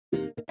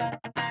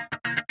Good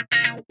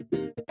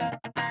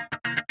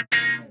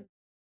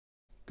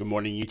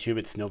morning, YouTube.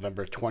 It's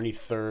November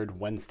 23rd,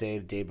 Wednesday,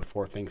 the day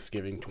before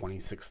Thanksgiving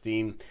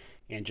 2016.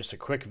 And just a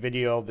quick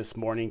video this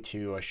morning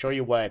to show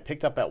you what I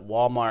picked up at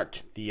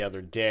Walmart the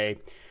other day.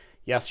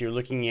 Yes, you're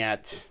looking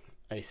at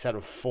a set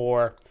of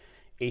four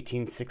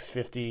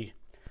 18650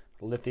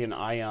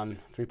 lithium-ion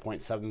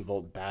 3.7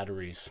 volt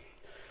batteries.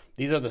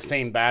 These are the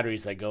same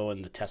batteries that go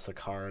in the Tesla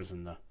cars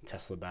and the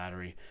Tesla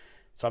battery.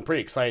 So I'm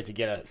pretty excited to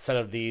get a set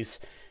of these,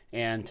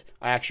 and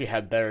I actually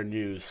have better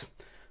news.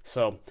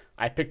 So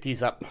I picked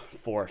these up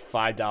for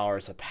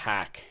 $5 a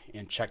pack,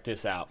 and check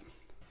this out.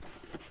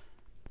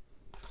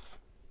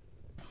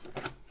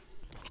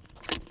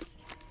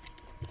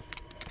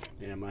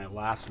 And my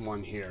last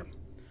one here.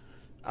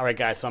 All right,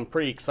 guys, so I'm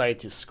pretty excited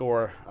to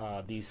score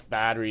these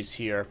batteries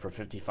here for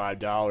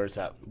 $55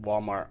 at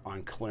Walmart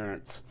on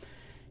clearance.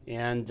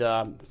 And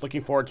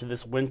looking forward to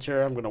this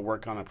winter. I'm going to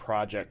work on a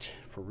project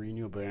for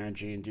renewable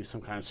energy and do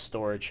some kind of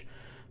storage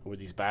with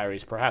these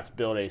batteries. Perhaps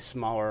build a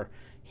smaller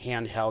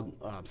handheld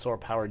solar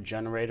powered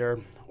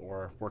generator,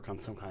 or work on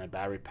some kind of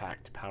battery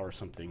pack to power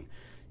something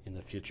in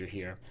the future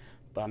here.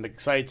 But I'm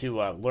excited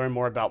to learn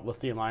more about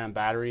lithium-ion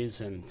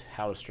batteries and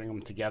how to string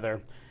them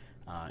together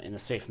in a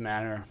safe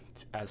manner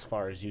as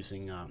far as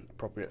using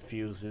appropriate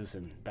fuses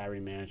and battery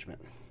management.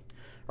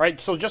 All right,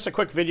 so just a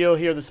quick video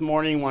here this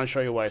morning. I want to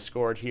show you what I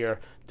scored here.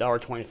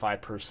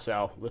 $1.25 per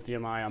cell,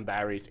 lithium-ion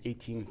batteries,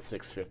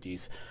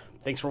 18650s.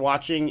 Thanks for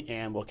watching,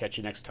 and we'll catch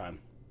you next time.